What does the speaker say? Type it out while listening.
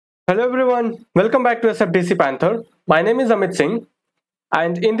Hello everyone, welcome back to SFDC Panther. My name is Amit Singh,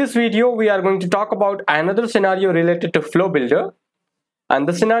 and in this video we are going to talk about another scenario related to Flow Builder. And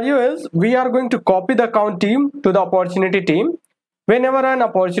the scenario is we are going to copy the account team to the opportunity team whenever an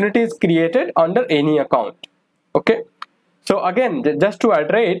opportunity is created under any account. Okay, so again, just to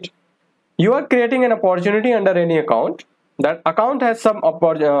iterate, you are creating an opportunity under any account. That account has some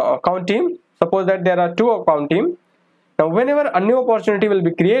account team. Suppose that there are two account teams. Now, whenever a new opportunity will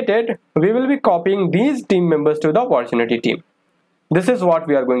be created, we will be copying these team members to the opportunity team. This is what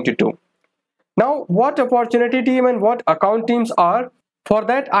we are going to do. Now, what opportunity team and what account teams are? For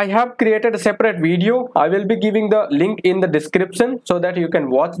that, I have created a separate video. I will be giving the link in the description so that you can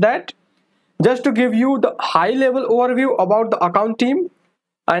watch that. Just to give you the high level overview about the account team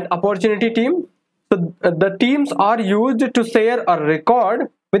and opportunity team. So, the teams are used to share a record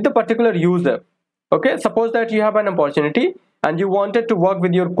with the particular user. Okay, suppose that you have an opportunity and you wanted to work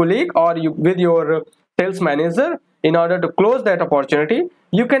with your colleague or with your sales manager in order to close that opportunity.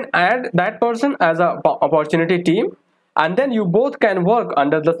 You can add that person as a opportunity team, and then you both can work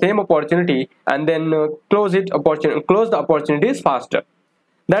under the same opportunity and then close the opportunities faster.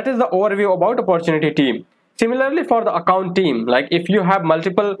 That is the overview about opportunity team. Similarly, for the account team, like if you have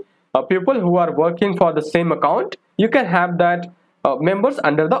multiple people who are working for the same account, you can have that members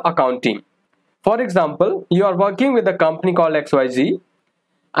under the account team. For example, you are working with a company called XYZ,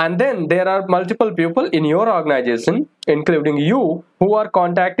 and then there are multiple people in your organization, including you, who are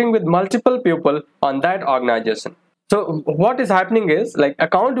contacting with multiple people on that organization. So what is happening is, like,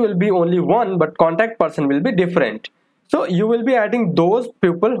 account will be only one, but contact person will be different. So you will be adding those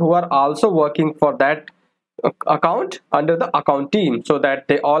people who are also working for that account under the account team so that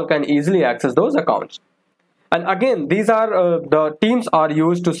they all can easily access those accounts. And again, these are the teams are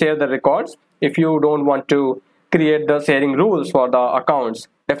used to share the records. If you don't want to create the sharing rules for the accounts,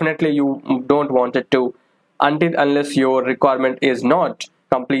 definitely you don't want it to unless your requirement is not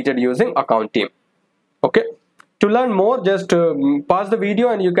completed using account team. Okay, to learn more, just pause the video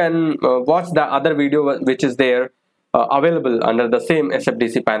and you can watch the other video which is there available under the same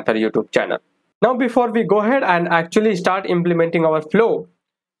SFDC Panther YouTube channel. Now, before we go ahead and actually start implementing our flow,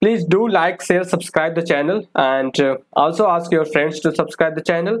 please do like, share, subscribe the channel, and also ask your friends to subscribe the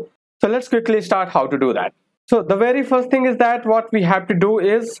channel. So let's quickly start how to do that. So the very first thing is that what we have to do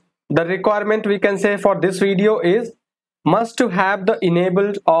is, the requirement we can say for this video is must to have the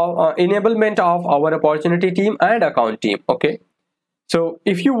enablement of our opportunity team and account team. Okay, so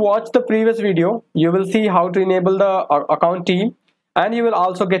if you watch the previous video, you will see how to enable the account team, and you will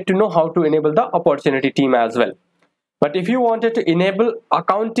also get to know how to enable the opportunity team as well. But if you wanted to enable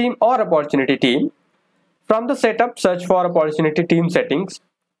account team or opportunity team, from the setup, search for opportunity team settings.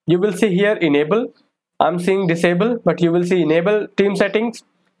 You will see here enable. I'm seeing disable, but you will see enable team settings.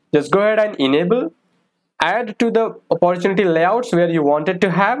 Just go ahead and enable. Add to the opportunity layouts where you wanted to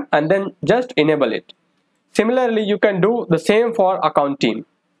have, and then just enable it. Similarly, you can do the same for account team.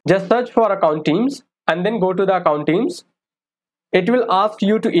 Just search for account teams and then go to the account teams. It will ask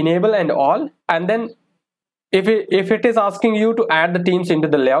you to enable and all, and then if it is asking you to add the teams into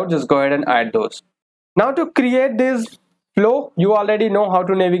the layout, just go ahead and add those. Now, to create this flow, you already know how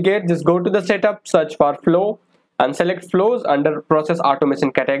to navigate. Just go to the setup, search for flow, and select flows under process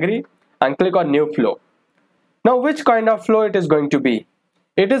automation category and click on new flow. Now, which kind of flow it is going to be?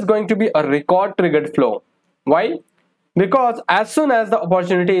 It is going to be a record triggered flow. Why? Because as soon as the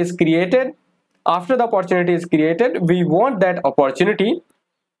opportunity is created, after the opportunity is created, we want that opportunity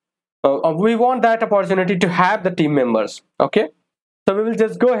to have the team members. Okay, so we will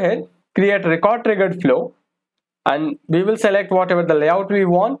just go ahead, create record triggered flow, and we will select whatever the layout we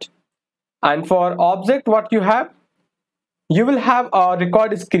want. And for object, what you will have a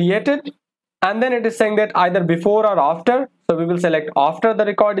record is created, and then it is saying that either before or after. So we will select after the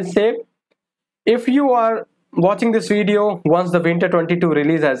record is saved. If you are watching this video once the winter 22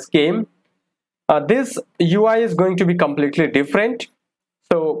 release has came, this UI is going to be completely different.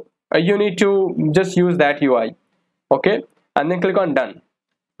 So you need to just use that UI. Okay, and then click on done.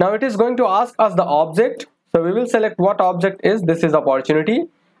 Now it is going to ask us the object. So we will select what object is this is opportunity,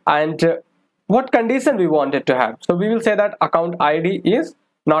 and what condition we want it to have. So we will say that account ID is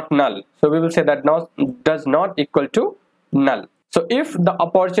not null. So we will say that does not equal to null. So if the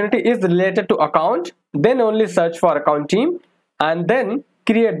opportunity is related to account, then only search for account team and then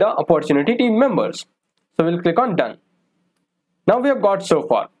create the opportunity team members. So we'll click on done. Now we have got so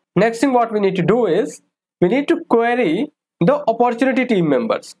far. Next thing what we need to do is we need to query the opportunity team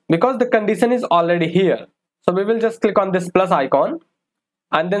members because the condition is already here. So we will just click on this plus icon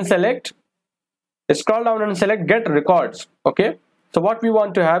and then scroll down and select get records. Okay, So what we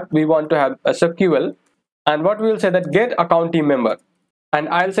want to have a SOQL, and what we will say that get account team member, and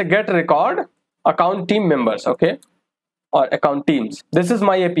I'll say get record account team members, okay, or account teams. This is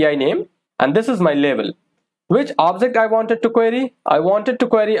my API name and this is my label. Which object I wanted to query? I wanted to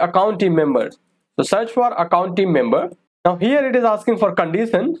query account team members. So search for account team member. Now here it is asking for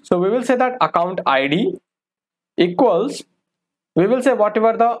condition, so we will say that account ID equals, we will say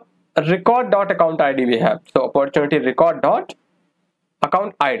whatever the record.account ID we have. So opportunity record.account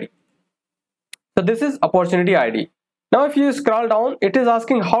ID. So this is opportunity ID. Now if you scroll down, it is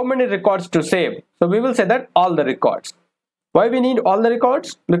asking how many records to save. So we will say that all the records. Why we need all the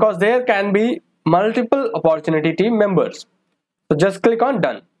records? Because there can be multiple opportunity team members. So just click on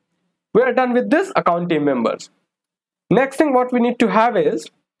done. We are done with this account team members. Next thing what we need to have is,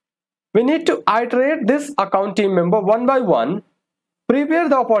 we need to iterate this account team member one by one, prepare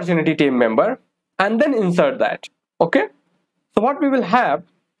the opportunity team member, and then insert that. Okay. So what we will have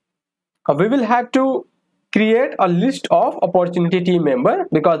to create a list of opportunity team member,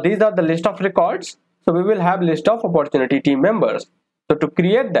 because these are the list of records. So we will have list of opportunity team members. So to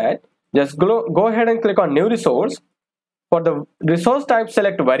create that, just go ahead and click on new resource. For the resource type,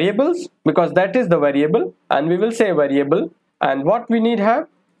 select variables, because that is the variable, and we will say variable, and what we need have,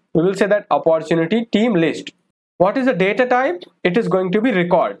 we will say that opportunity team list. What is the data type? It is going to be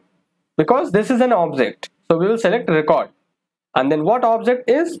record, because this is an object. So we will select record, and then what object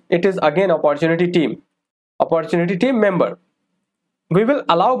is? It is again opportunity team member. We will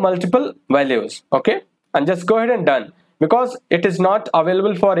allow multiple values, okay, and just go ahead and done, because it is not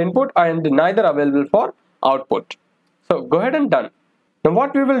available for input and neither available for output. So go ahead and done. Now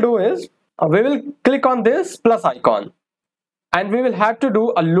what we will do is, we will click on this plus icon, and we will have to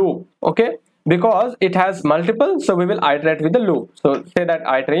do a loop, okay, because it has multiple. So we will iterate with the loop. So say that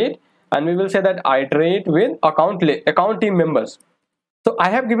iterate, and we will say that iterate with account team members. So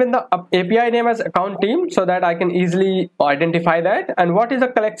I have given the API name as account team so that I can easily identify that. And what is a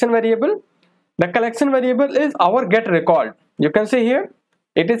collection variable? The collection variable is our get record. You can see here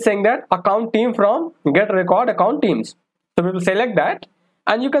it is saying that account team from get record account teams. So we will select that,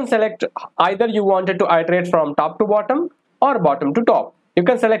 and you can select either you wanted to iterate from top to bottom or bottom to top. You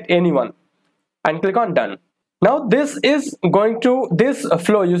can select anyone and click on done. Now this is going to this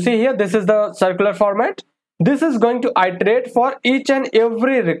flow. You see here, this is the circular format. This is going to iterate for each and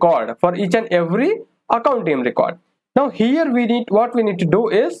every record, for each and every account team record. Now here what we need to do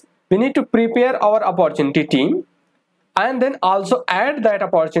is, we need to prepare our opportunity team, and then also add that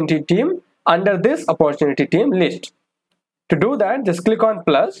opportunity team under this opportunity team list. To do that, just click on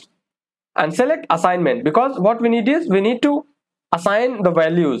plus and select assignment, because what we need is, we need to assign the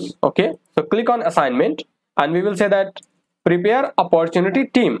values, okay. So click on assignment, and we will say that prepare opportunity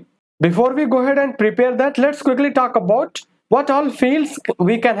team. Before we go ahead and prepare that, let's quickly talk about what all fields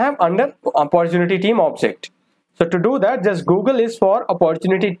we can have under opportunity team object. So to do that, just Google is for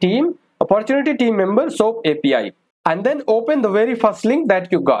opportunity team member SOAP API, and then open the very first link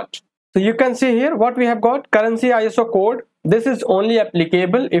that you got. So you can see here what we have got: currency ISO code. This is only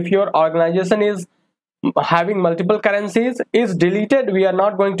applicable if your organization is having multiple currencies. Is deleted, we are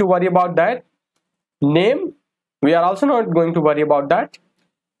not going to worry about that. Name, we are also not going to worry about that.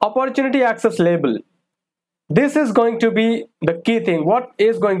 Opportunity access label, this is going to be the key thing. What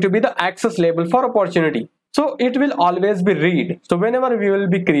is going to be the access label for opportunity? So it will always be read. So whenever we will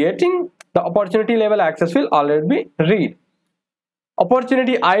be creating, the opportunity label access will already be read.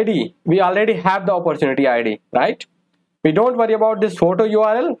 Opportunity ID, we already have the opportunity ID, right? We don't worry about this photo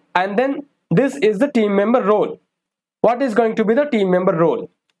URL. And then this is the team member role. What is going to be the team member role?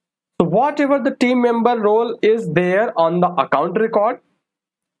 So whatever the team member role is there on the account record,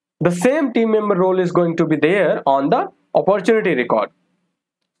 the same team member role is going to be there on the opportunity record.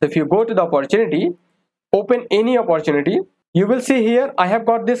 So if you go to the opportunity, open any opportunity, you will see here I have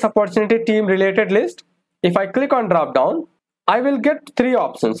got this opportunity team related list. If I click on drop down, I will get three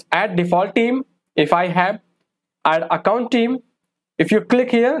options: add default team, if I have, add account team. If you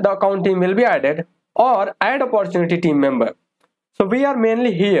click here, the account team will be added, or add opportunity team member. So we are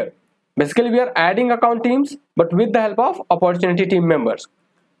mainly here. Basically we are adding account teams, but with the help of opportunity team members.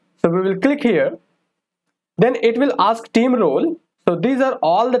 So we will click here, then it will ask team role. So these are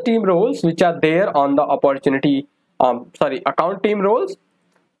all the team roles which are there on the opportunity account team roles.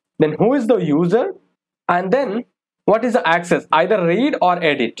 Then who is the user, and then what is the access, either read or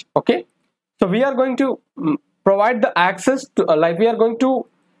edit, okay. So we are going to provide the access to we are going to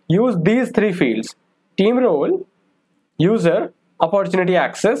use these three fields: team role, user, opportunity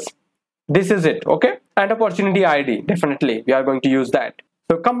access. This is it, okay. And opportunity ID, definitely we are going to use that.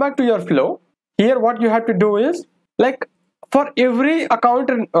 So come back to your flow. Here what you have to do is, like for every account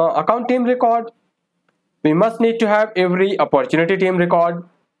team record, we must need to have every opportunity team record.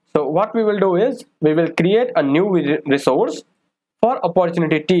 So what we will do is we will create a new resource for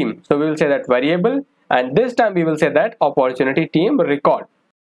opportunity team. So we will say that variable, and this time we will say that opportunity team record.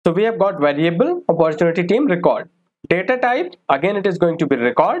 So we have got variable opportunity team record. Data type, again it is going to be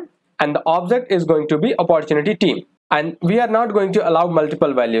record, and the object is going to be opportunity team. And we are not going to allow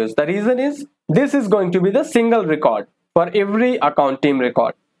multiple values. The reason is this is going to be the single record for every account team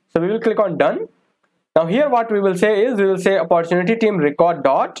record. So we will click on done. Now here what we will say is we will say opportunity team record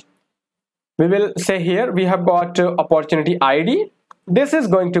dot. We will say here we have got opportunity ID. This is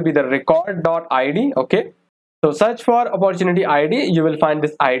going to be the record dot ID. Okay. So search for opportunity ID. You will find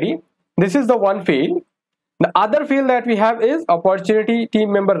this ID. This is the one field. The other field that we have is opportunity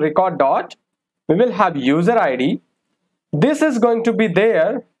team member record dot. We will have user ID. This is going to be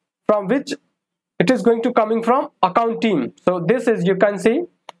there from which it is going to coming from account team. So this is, you can see,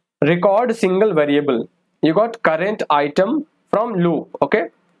 record single variable. You got current item from loop. Okay,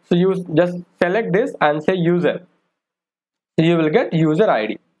 so you just select this and say user. So you will get user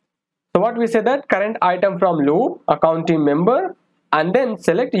ID. So what we say that current item from loop, account team member, and then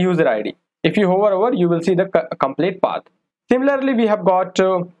select user ID. If you hover over, you will see the complete path. Similarly, we have got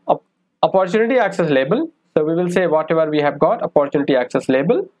opportunity access label. So we will say whatever we have got opportunity access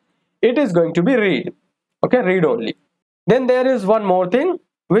label, it is going to be read. Okay, read only. Then there is one more thing,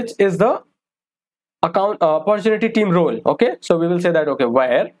 which is the account opportunity team role. Okay, so we will say that okay,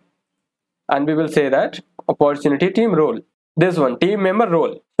 where, and we will say that opportunity team role. This one, team member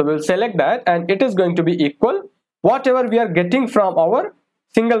role. So we will select that, and it is going to be equal whatever we are getting from our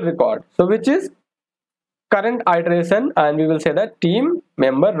single record. So which is current iteration, and we will say that team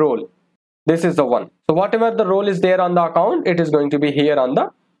member role. This is the one. So whatever the role is there on the account, it is going to be here on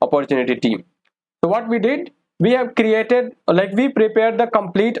the opportunity team. So what we did, we have created, like we prepared the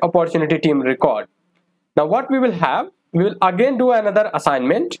complete opportunity team record. Now what we will have, we will again do another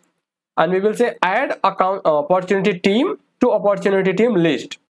assignment, and we will say add account opportunity team to opportunity team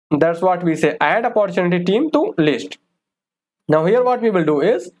list. That's what we say, add opportunity team to list. Now here what we will do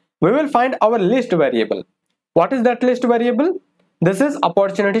is we will find our list variable. What is that list variable? This is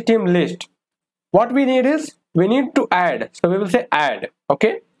opportunity team list. What we need is we need to add. So we will say add.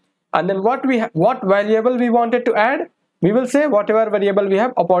 Okay, and then what variable we wanted to add, we will say whatever variable we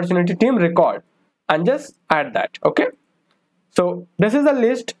have opportunity team record, and just add that. Okay, so this is a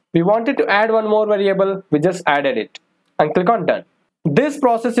list. We wanted to add one more variable, we just added it and click on done. This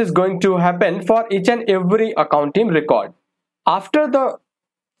process is going to happen for each and every account team record. After the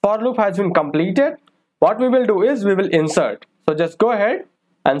for loop has been completed, what we will do is we will insert. So just go ahead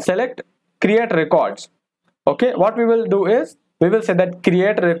and select create records. Okay, what we will do is we will say that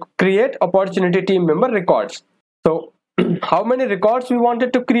create opportunity team member records. So how many records we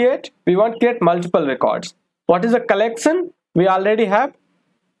wanted to create? We want to create multiple records. What is the collection? We already have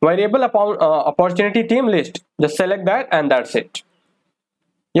variable opportunity team list. Just select that, and that's it.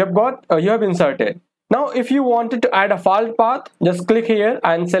 You have inserted. Now if you wanted to add a fault path, just click here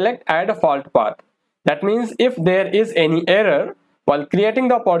and select add a fault path. That means if there is any error while creating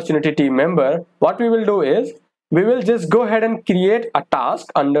the opportunity team member, what we will do is we will just go ahead and create a task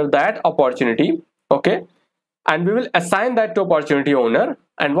under that opportunity. Okay, and we will assign that to opportunity owner,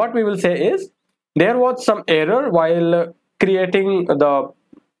 and what we will say is there was some error while creating the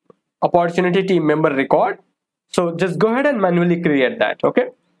opportunity team member record, so just go ahead and manually create that. Okay,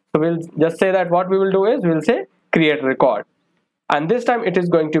 so we'll just say that what we will do is we'll say create record, and this time it is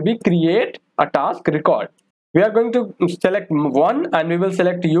going to be create a task record. We are going to select one, and we will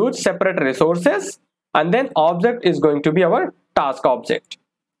select use separate resources, and then object is going to be our task object.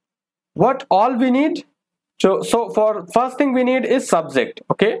 What all we need, so for first thing we need is subject.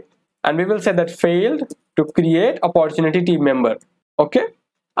 Okay, and we will say that failed to create opportunity team member. Okay,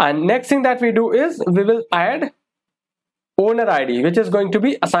 and next thing that we do is we will add owner ID, which is going to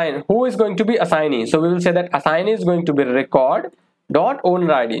be assigned. Who is going to be assignee? So we will say that assignee is going to be record dot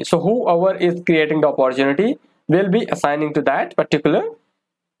owner ID. So whoever is creating the opportunity will be assigning to that particular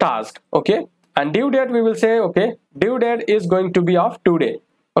task. Okay, and due date we will say okay, due date is going to be of today.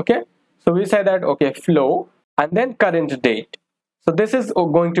 Okay, so we say that okay, flow and then current date. So this is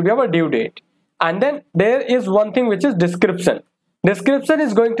going to be our due date, and then there is one thing which is description. Description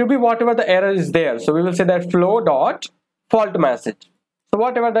is going to be whatever the error is there. So we will say that flow dot fault message. So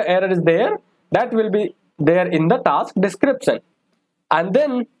whatever the error is there, that will be there in the task description. And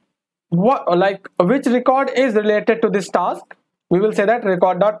then what, like which record is related to this task, we will say that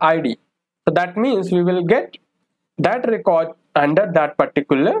record.id. So that means we will get that record under that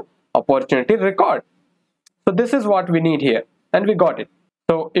particular opportunity record. So this is what we need here, and we got it.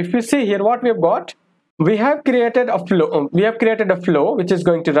 So if you see here what we have got, we have created a flow which is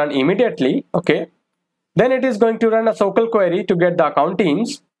going to run immediately. Okay, then it is going to run a SOQL query to get the account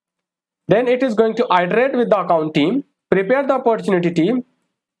teams. Then it is going to iterate with the account team, prepare the opportunity team,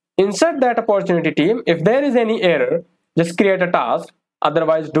 insert that opportunity team. If there is any error, just create a task,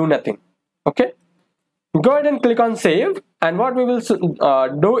 otherwise do nothing. Okay, go ahead and click on save, and what we will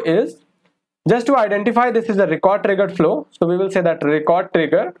do is, just to identify this is a record triggered flow, so we will say that record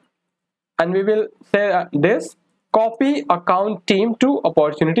trigger, and we will say this copy account team to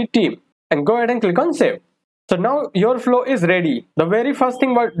opportunity team, and go ahead and click on save. So now your flow is ready. The very first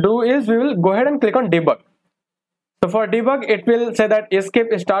thing we'll do is we will go ahead and click on debug. So for debug, it will say that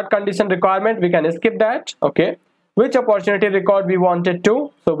skip start condition requirement. We can skip that. Okay, which opportunity record we wanted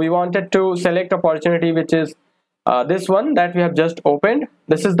to, so we wanted to select opportunity which is this one that we have just opened.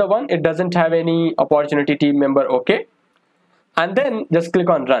 This is the one, it doesn't have any opportunity team member. Okay, and then just click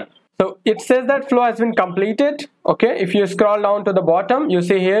on run. So it says that flow has been completed. Okay, if you scroll down to the bottom, you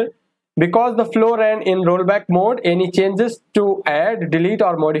see here, because the flow ran in rollback mode, any changes to add, delete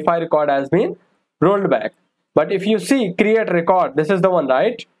or modify record has been rolled back. But if you see create record, this is the one,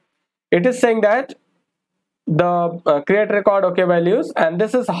 right? It is saying that the create record okay values, and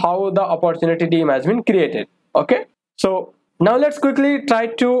this is how the opportunity team has been created. Okay, so now let's quickly try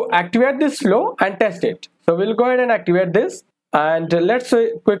to activate this flow and test it. So we'll go ahead and activate this, and let's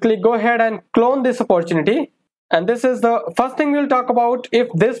quickly go ahead and clone this opportunity. And this is the first thing we'll talk about, if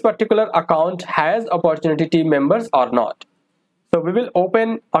this particular account has opportunity team members or not. So we will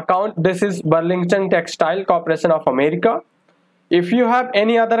open account. This is Burlington Textile Corporation of America. If you have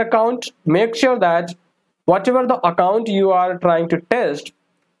any other account, make sure that whatever the account you are trying to test,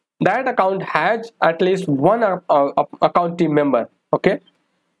 that account has at least one account team member. Okay,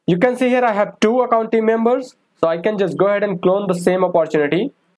 you can see here I have 2 account team members, so I can just go ahead and clone the same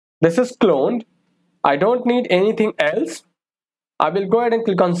opportunity. This is cloned. I don't need anything else. I will go ahead and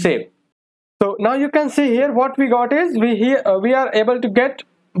click on save. So now you can see here what we got is we are able to get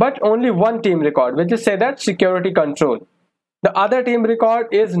but only one team record, which is say that security control. The other team record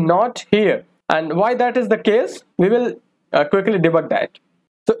is not here, and why that is the case, we will quickly debug that.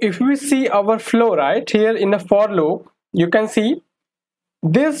 So if we see our flow right here in the for loop, you can see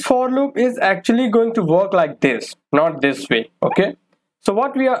this for loop is actually going to work like this, not this way. Okay, so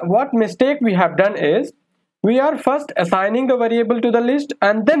what mistake we have done is, we are first assigning the variable to the list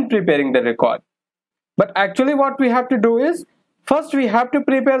and then preparing the record. But actually what we have to do is, first we have to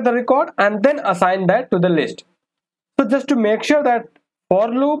prepare the record and then assign that to the list. So just to make sure that for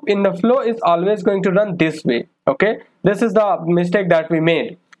loop in the flow is always going to run this way. Okay, this is the mistake that we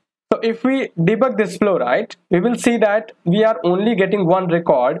made. So if we debug this flow right, we will see that we are only getting one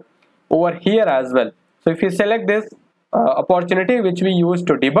record over here as well. So if you select this opportunity which we use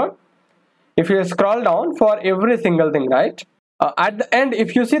to debug, if you scroll down for every single thing, right, at the end,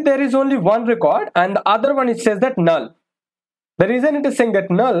 if you see there is only one record and the other one, it says that null. The reason it is saying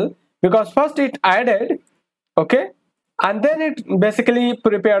that null, because first it added, okay, and then it basically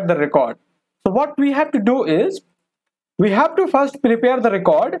prepared the record. So what we have to do is, we have to first prepare the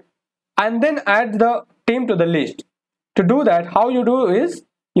record and then add the team to the list. To do that, how you do is,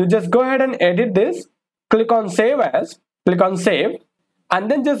 you just go ahead and edit this, click on save as, click on save, and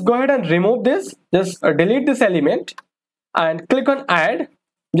then just go ahead and remove this, just delete this element and click on add,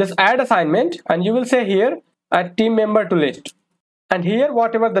 just add assignment, and you will say here add team member to list, and here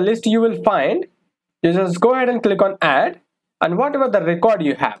whatever the list you will find, you just go ahead and click on add, and whatever the record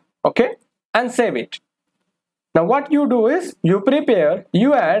you have, okay, and save it. Now what you do is, you prepare,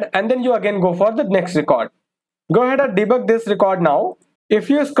 you add, and then you again go for the next record. Go ahead and debug this record now. If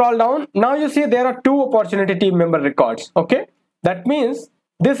you scroll down, now you see there are 2 opportunity team member records. Okay, that means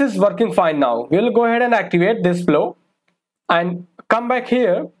this is working fine now. We'll go ahead and activate this flow and come back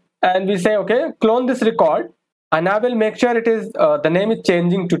here, and we say okay, clone this record, and I will make sure it is the name is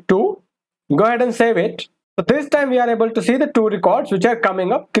changing to 2. Go ahead and save it. So this time we are able to see the 2 records which are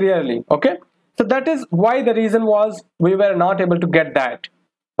coming up clearly. Okay, so that is why the reason was we were not able to get that.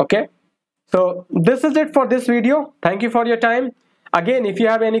 Okay, so this is it for this video. Thank you for your time. Again, if you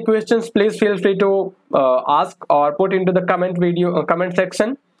have any questions, please feel free to ask or put into the comment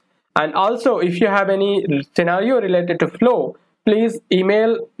section. And also, if you have any scenario related to flow, please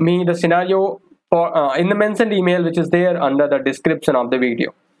email me the scenario for, in the mentioned email which is there under the description of the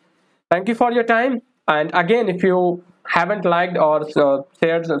video. Thank you for your time. And again, if you haven't liked or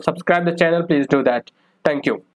shared, subscribe the channel, please do that. Thank you.